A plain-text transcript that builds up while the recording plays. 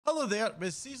Hello there,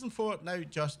 with Season 4 now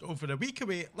just over a week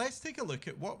away, let's take a look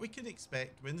at what we can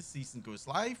expect when the season goes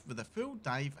live with a full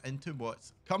dive into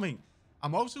what's coming.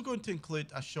 I'm also going to include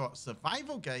a short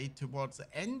survival guide towards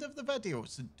the end of the video,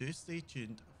 so do stay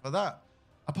tuned for that.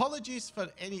 Apologies for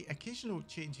any occasional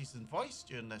changes in voice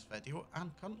during this video.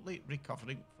 I'm currently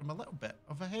recovering from a little bit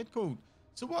of a head cold.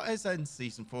 So what is in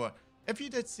Season 4? If you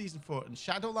did Season 4 in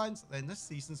Shadowlands, then this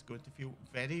season's going to feel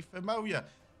very familiar.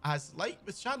 As like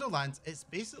with Shadowlands, it's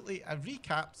basically a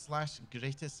recap /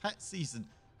 greatest hit season.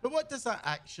 But what does that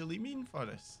actually mean for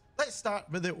us? Let's start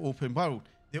with the open world.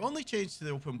 The only change to the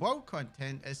open world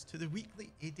content is to the weekly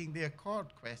Aiding the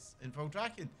Accord quests in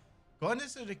Dragonflight. Gone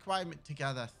is a requirement to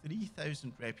gather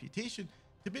 3000 reputation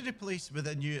to be replaced with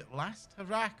a new Last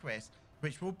Hurrah quest,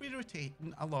 which will be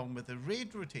rotating along with the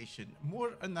raid rotation.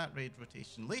 More on that raid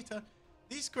rotation later.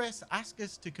 These quests ask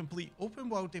us to complete open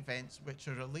world events which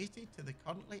are related to the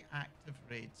currently active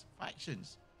raids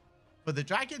factions. For the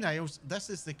Dragon Isles, this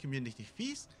is the Community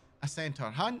Feast, a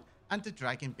Centaur Hunt, and the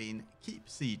Dragonbane Keep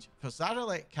Siege. For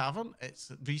Zaralek Cavern,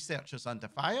 it's Researchers Under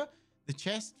Fire, the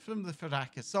Chest from the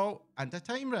Farak Assault, and a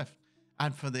Time Rift.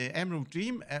 And for the Emerald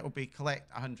Dream, it'll be collect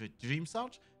 100 Dream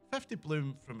Surge, 50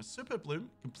 Bloom from a Super Bloom,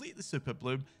 complete the Super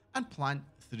Bloom, and plant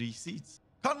 3 seeds.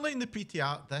 Currently in the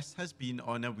PTR, this has been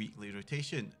on a weekly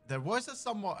rotation. There was a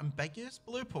somewhat ambiguous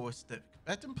blue post that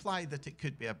did imply that it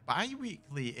could be a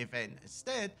bi-weekly event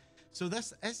instead, so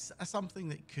this is something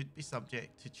that could be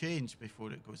subject to change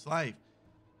before it goes live.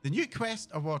 The new quest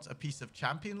awards a piece of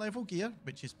champion level gear,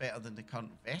 which is better than the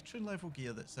current veteran level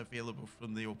gear that's available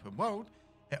from the open world.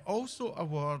 It also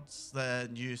awards the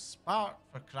new spark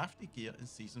for crafted gear in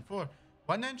Season 4.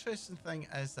 One interesting thing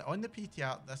is that on the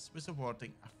PTR, this was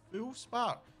awarding a full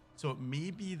spark, so it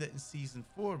may be that in Season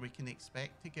 4 we can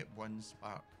expect to get 1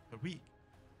 spark per week.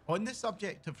 On the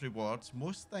subject of rewards,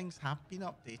 most things have been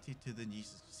updated to the new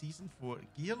Season 4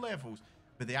 gear levels,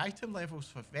 with the item levels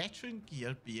for veteran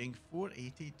gear being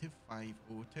 480 to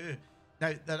 502.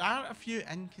 Now, there are a few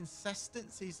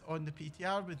inconsistencies on the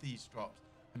PTR with these drops.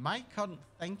 And my current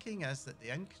thinking is that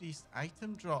the increased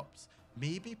item drops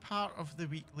may be part of the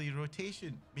weekly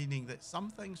rotation, meaning that some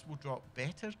things will drop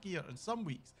better gear in some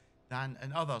weeks than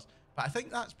in others. But I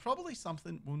think that's probably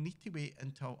something we'll need to wait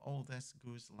until all this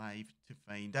goes live to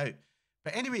find out.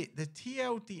 But anyway, the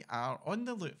TLDR on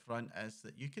the loot front is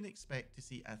that you can expect to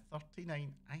see a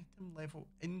 39 item level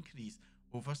increase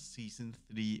over Season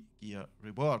 3 gear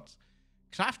rewards.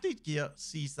 Crafted gear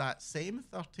sees that same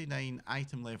 39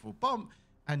 item level bump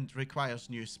and requires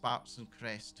new sparks and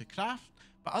crests to craft,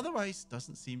 but otherwise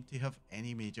doesn't seem to have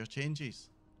any major changes.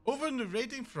 Over on the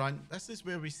raiding front, this is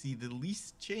where we see the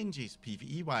least changes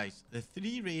PvE wise. The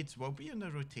 3 raids will be in a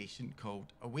rotation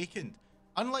called Awakened.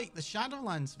 Unlike the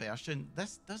Shadowlands version,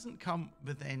 this doesn't come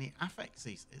with any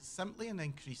affixes. It's simply an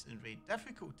increase in raid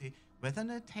difficulty with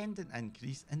an attendant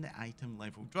increase in the item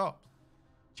level drops.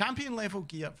 Champion level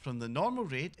gear from the normal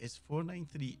raid is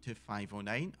 493 to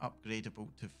 509, upgradable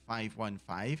to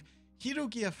 515. Hero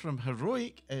gear from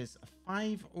Heroic is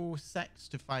 506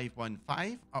 to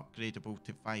 515, upgradable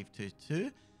to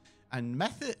 522. And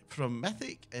Mythic from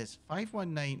Mythic is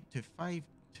 519 to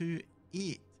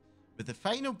 528, with the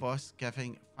final boss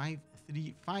giving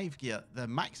 535 gear. The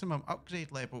maximum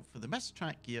upgrade level for the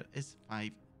Misttrack gear is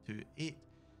 528.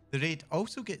 The raid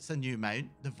also gets a new mount,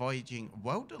 the Voyaging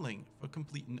Wilderling, for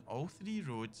completing all 3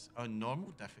 roads on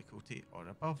normal difficulty or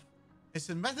above. It's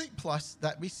in Mythic Plus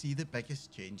that we see the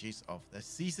biggest changes of this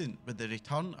season, with the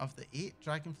return of the 8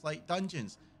 Dragonflight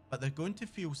dungeons, but they're going to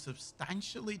feel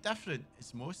substantially different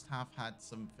as most have had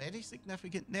some very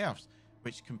significant nerfs,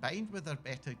 which combined with their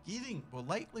better gearing will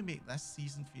likely make this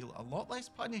season feel a lot less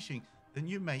punishing than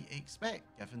you might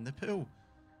expect given the pool.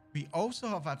 We also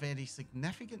have a very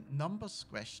significant number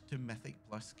squish to Mythic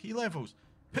Plus key levels.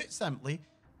 Put simply,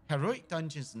 Heroic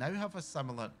dungeons now have a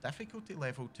similar difficulty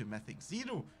level to Mythic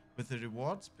 0, with the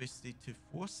rewards boosted to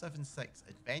 476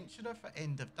 Adventurer for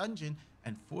End of Dungeon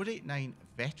and 489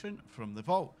 Veteran from the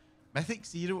Vault. Mythic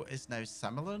 0 is now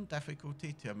similar in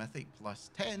difficulty to a Mythic Plus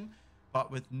 10,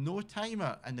 but with no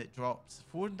timer, and it drops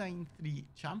 493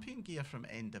 Champion gear from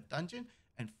End of Dungeon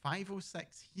and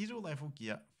 506 Hero level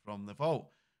gear from the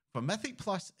Vault. For Mythic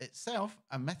Plus itself,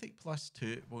 a Mythic Plus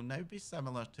 2 will now be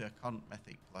similar to a current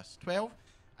Mythic Plus 12,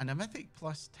 and a Mythic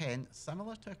Plus 10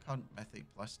 similar to a current Mythic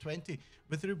Plus 20,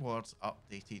 with rewards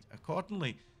updated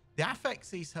accordingly. The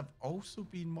affixes have also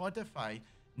been modified,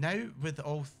 now with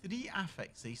all 3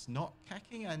 affixes not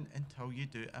kicking in until you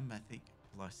do a Mythic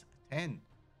Plus 10.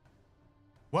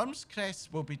 Worm's Crests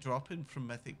will be dropping from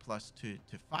Mythic Plus 2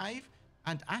 to 5,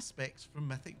 and Aspects from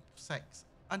Mythic 6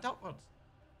 and upwards.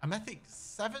 A Mythic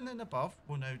 7 and above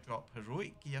will now drop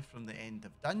Heroic gear from the end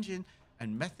of Dungeon,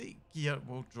 and Mythic gear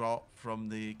will drop from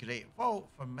the Great Vault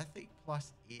for Mythic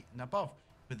plus 8 and above,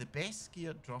 with the best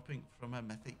gear dropping from a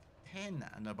Mythic 10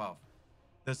 and above.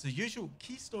 There's the usual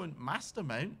Keystone Master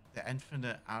Mount, the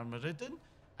Infinite Armoridon,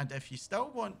 and if you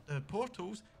still want the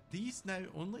portals, these now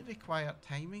only require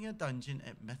timing a dungeon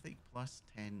at Mythic plus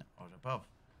 10 or above.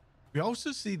 We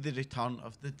also see the return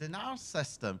of the Dinar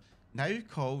system, now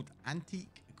called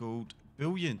Antique Gold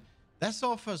Bullion. This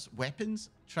offers weapons,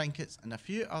 trinkets, and a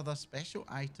few other special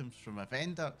items from a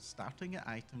vendor starting at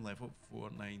item level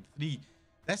 493.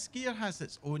 This gear has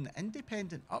its own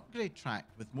independent upgrade track,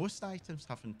 with most items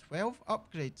having 12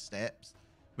 upgrade steps,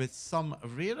 with some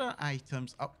rarer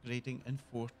items upgrading in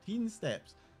 14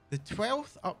 steps. The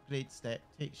 12th upgrade step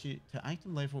takes you to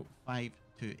item level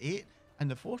 528, and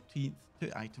the 14th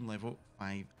to item level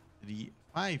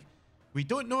 535. We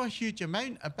don't know a huge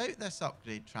amount about this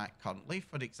upgrade track currently.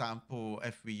 For example,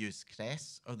 if we use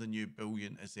crests or the new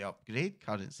bullion as the upgrade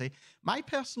currency, my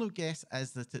personal guess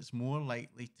is that it's more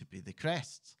likely to be the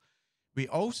crests. We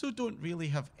also don't really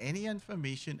have any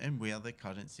information on where the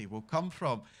currency will come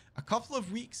from. A couple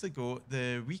of weeks ago,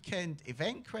 the weekend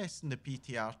event quest in the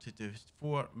PTR to do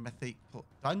 4 mythic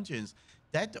dungeons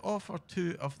did offer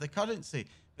 2 of the currency,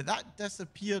 but that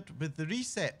disappeared with the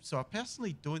reset, so I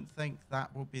personally don't think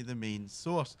that will be the main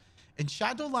source. In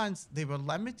Shadowlands, they were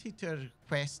limited to a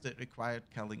quest that required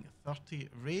killing 30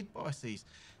 raid bosses,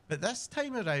 but this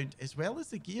time around, as well as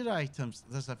the gear items,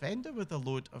 there's a vendor with a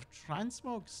load of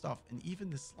transmog stuff and even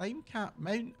the slime cat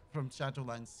mount from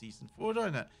Shadowlands Season 4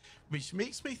 on it, which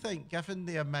makes me think, given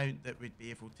the amount that we'd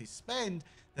be able to spend,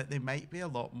 that they might be a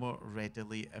lot more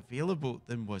readily available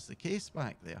than was the case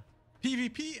back there.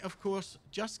 PvP, of course,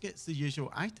 just gets the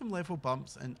usual item level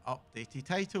bumps and updated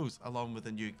titles, along with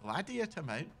a new Gladiator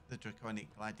mount, the Draconic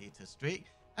Gladiator Drake,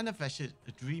 and a Vicious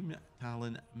Dream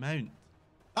Talon mount.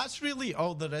 That's really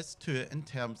all there is to it in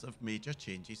terms of major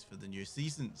changes for the new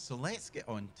season, so let's get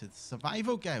on to the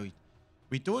survival guide.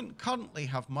 We don't currently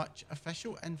have much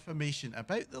official information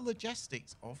about the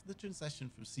logistics of the transition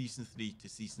from Season 3 to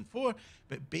Season 4,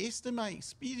 but based on my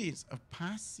experience of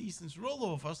past seasons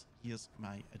rollovers, here's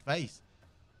my advice.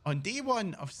 On day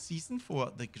 1 of Season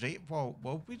 4, the Great Vault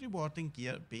will be rewarding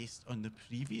gear based on the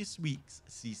previous week's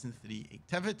Season 3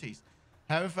 activities.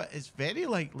 However, it's very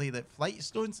likely that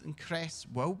Flightstones and crests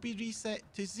will be reset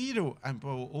to 0 and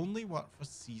will only work for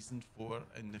Season 4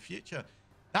 in the future.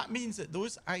 That means that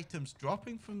those items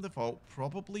dropping from the vault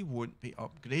probably won't be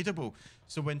upgradable.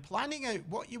 So when planning out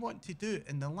what you want to do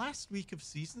in the last week of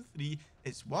Season 3,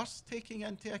 it's worth taking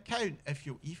into account if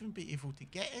you'll even be able to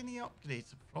get any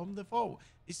upgrades from the vault,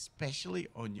 especially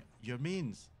on your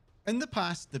mains. In the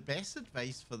past, the best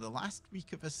advice for the last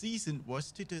week of a season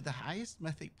was to do the highest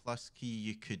Mythic Plus key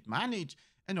you could manage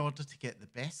in order to get the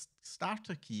best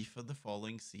starter key for the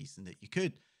following season that you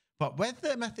could. But with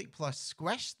the Mythic Plus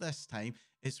squished this time,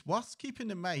 it's worth keeping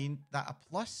in mind that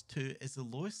a +2 is the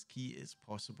lowest key it's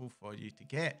possible for you to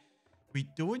get. We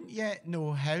don't yet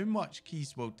know how much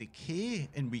keys will decay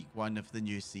in week 1 of the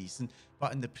new season,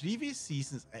 but in the previous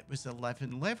seasons it was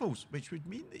 11 levels, which would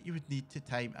mean that you would need to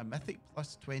time a Mythic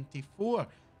plus 24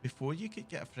 before you could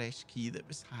get a fresh key that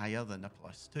was higher than a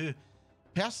 +2.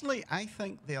 Personally, I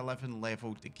think the 11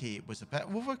 level decay was a bit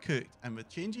overcooked, and with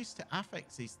changes to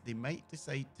affixes, they might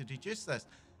decide to reduce this.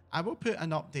 I will put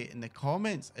an update in the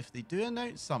comments if they do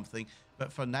announce something,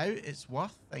 but for now, it's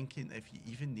worth thinking if you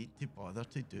even need to bother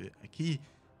to do a key.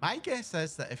 My guess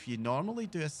is that if you normally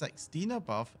do a 16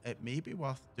 above, it may be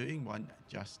worth doing one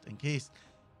just in case.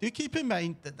 Do keep in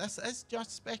mind that this is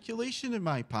just speculation on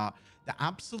my part. The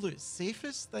absolute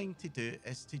safest thing to do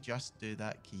is to just do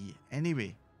that key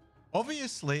anyway.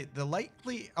 Obviously, the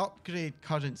likely upgrade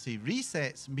currency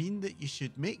resets mean that you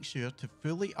should make sure to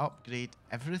fully upgrade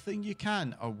everything you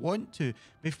can or want to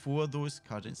before those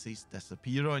currencies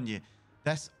disappear on you.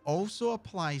 This also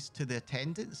applies to the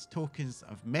attendance tokens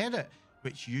of merit,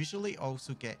 which usually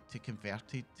also get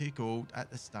converted to gold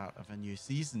at the start of a new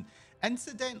season.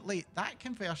 Incidentally, that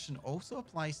conversion also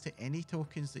applies to any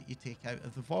tokens that you take out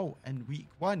of the vault in week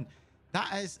 1.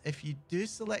 That is, if you do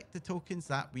select the tokens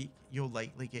that week, you'll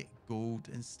likely get gold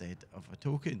instead of a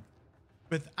token.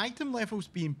 With item levels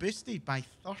being boosted by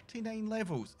 39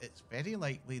 levels, it's very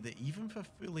likely that even for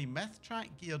fully myth track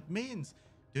geared mains,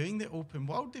 doing the open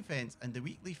world events and the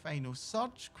weekly final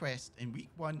surge quest in week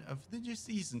 1 of the new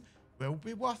season will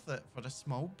be worth it for a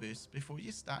small boost before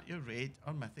you start your raid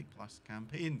or Mythic Plus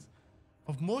campaigns.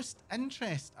 Of most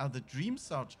interest are the Dream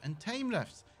Surge and Time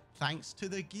Rifts, thanks to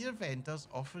the gear vendors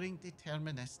offering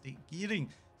deterministic gearing,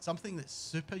 something that's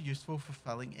super useful for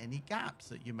filling any gaps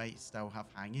that you might still have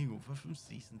hanging over from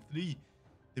Season 3.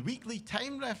 The weekly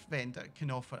Time Rift vendor can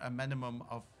offer a minimum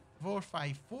of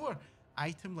 454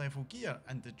 item level gear,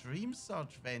 and the Dream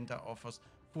Surge vendor offers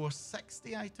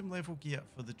 460 item level gear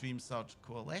for the Dream Surge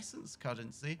Coalescence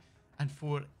currency and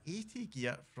 480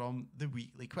 gear from the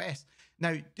weekly quest.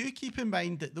 Now, do keep in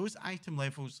mind that those item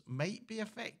levels might be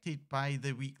affected by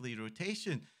the weekly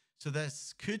rotation, so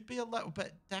this could be a little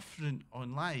bit different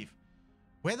on live.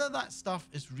 Whether that stuff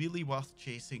is really worth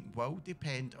chasing will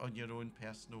depend on your own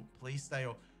personal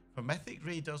playstyle. For Mythic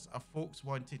Raiders, our folks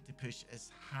wanted to push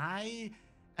as high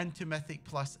into Mythic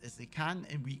Plus as they can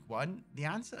in week 1. The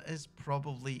answer is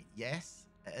probably yes,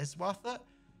 it is worth it.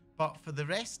 But for the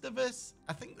rest of us,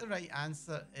 I think the right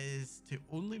answer is to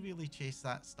only really chase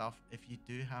that stuff if you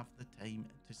do have the time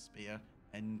to spare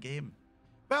in game.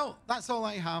 Well, that's all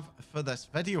I have for this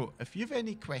video. If you have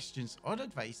any questions or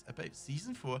advice about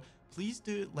Season 4, please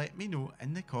do let me know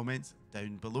in the comments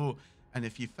down below. And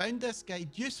if you found this guide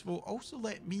useful, also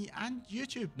let me and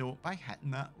YouTube know by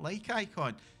hitting that like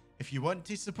icon. If you want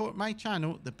to support my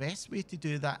channel, the best way to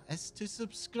do that is to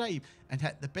subscribe and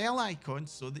hit the bell icon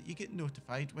so that you get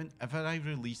notified whenever I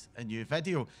release a new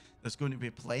video. There's going to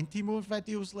be plenty more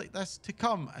videos like this to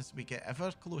come as we get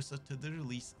ever closer to the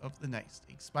release of the next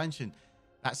expansion.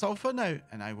 That's all for now,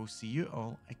 and I will see you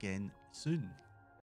all again soon.